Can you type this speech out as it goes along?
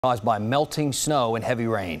Caused by melting snow and heavy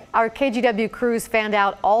rain. Our KGW crews fanned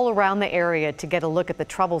out all around the area to get a look at the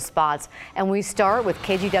trouble spots. And we start with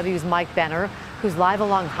KGW's Mike Benner, who's live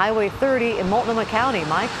along Highway 30 in Multnomah County.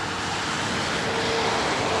 Mike?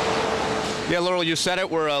 Yeah, Laurel, you said it.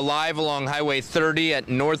 We're live along Highway 30 at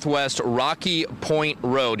Northwest Rocky Point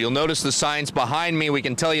Road. You'll notice the signs behind me. We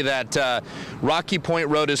can tell you that Rocky Point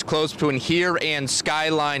Road is close between here and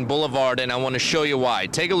Skyline Boulevard, and I want to show you why.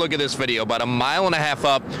 Take a look at this video. About a mile and a half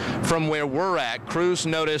up from where we're at, crews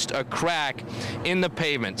noticed a crack in the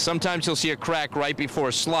pavement. Sometimes you'll see a crack right before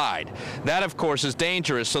a slide. That, of course, is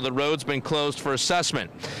dangerous, so the road's been closed for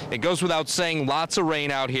assessment. It goes without saying, lots of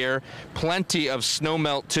rain out here, plenty of snow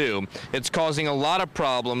melt too. It's causing a lot of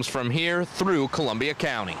problems from here through Columbia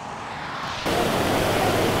County.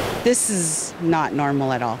 This is not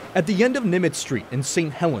normal at all. At the end of Nimitz Street in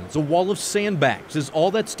St. Helens, a wall of sandbags is all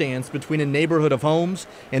that stands between a neighborhood of homes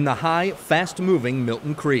and the high, fast-moving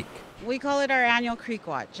Milton Creek. We call it our annual creek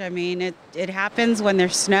watch. I mean, it happens when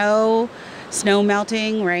there's snow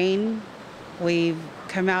melting, rain. We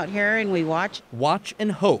come out here and we watch. Watch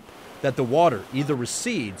and hope that the water either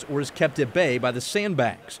recedes or is kept at bay by the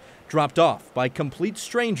sandbags, dropped off by complete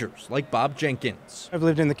strangers like Bob Jenkins. I've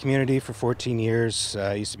lived in the community for 14 years.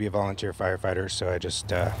 I used to be a volunteer firefighter, so I just,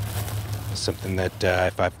 something that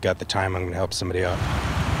if I've got the time, I'm going to help somebody out.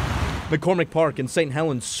 McCormick Park in St.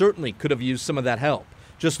 Helens certainly could have used some of that help.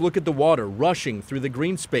 Just look at the water rushing through the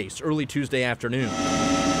green space early Tuesday afternoon.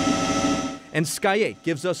 And Sky 8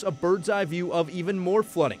 gives us a bird's eye view of even more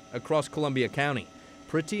flooding across Columbia County.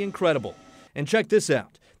 Pretty incredible. And check this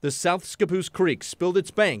out. The South Scappoose Creek spilled its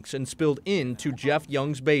banks and spilled into Jeff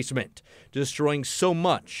Young's basement, destroying so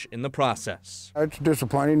much in the process. It's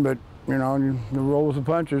disappointing, but, you know, you roll with the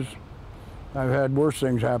punches. I've had worse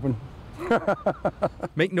things happen.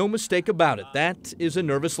 Make no mistake about it, that is a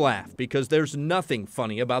nervous laugh because there's nothing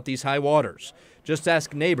funny about these high waters. Just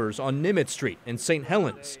ask neighbors on Nimitz Street in St.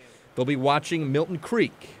 Helens. They'll be watching Milton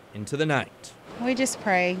Creek into the night. We just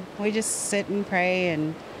pray. We just sit and pray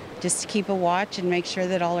and just keep a watch and make sure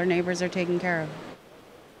that all our neighbors are taken care of.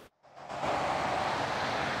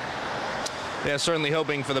 Yeah, certainly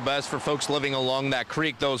hoping for the best for folks living along that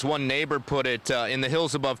creek. Though, as one neighbor put it, in the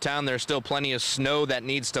hills above town, there's still plenty of snow that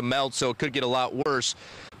needs to melt, so it could get a lot worse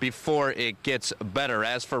before it gets better.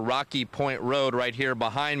 As for Rocky Point Road right here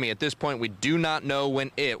behind me, at this point, we do not know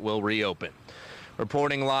when it will reopen.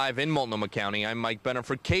 Reporting live in Multnomah County, I'm Mike Benner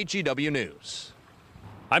for KGW News.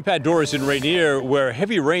 I'm Pat Doris in Rainier, where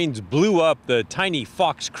heavy rains blew up the tiny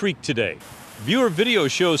Fox Creek today. Viewer video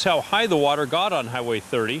shows how high the water got on Highway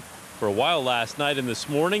 30. For a while last night and this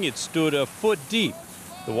morning, it stood a foot deep.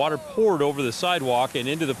 The water poured over the sidewalk and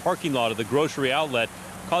into the parking lot of the grocery outlet,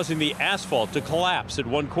 causing the asphalt to collapse at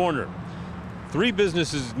one corner. 3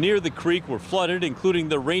 businesses near the creek were flooded, including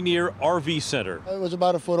the Rainier RV Center. It was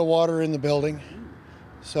about a foot of water in the building.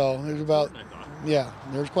 So there's about, yeah,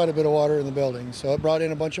 there's quite a bit of water in the building. So it brought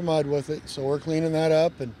in a bunch of mud with it. So we're cleaning that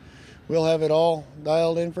up and we'll have it all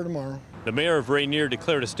dialed in for tomorrow. The mayor of Rainier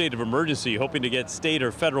declared a state of emergency, hoping to get state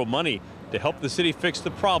or federal money to help the city fix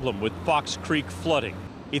the problem with Fox Creek flooding.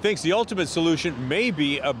 He thinks the ultimate solution may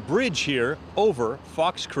be a bridge here over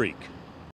Fox Creek.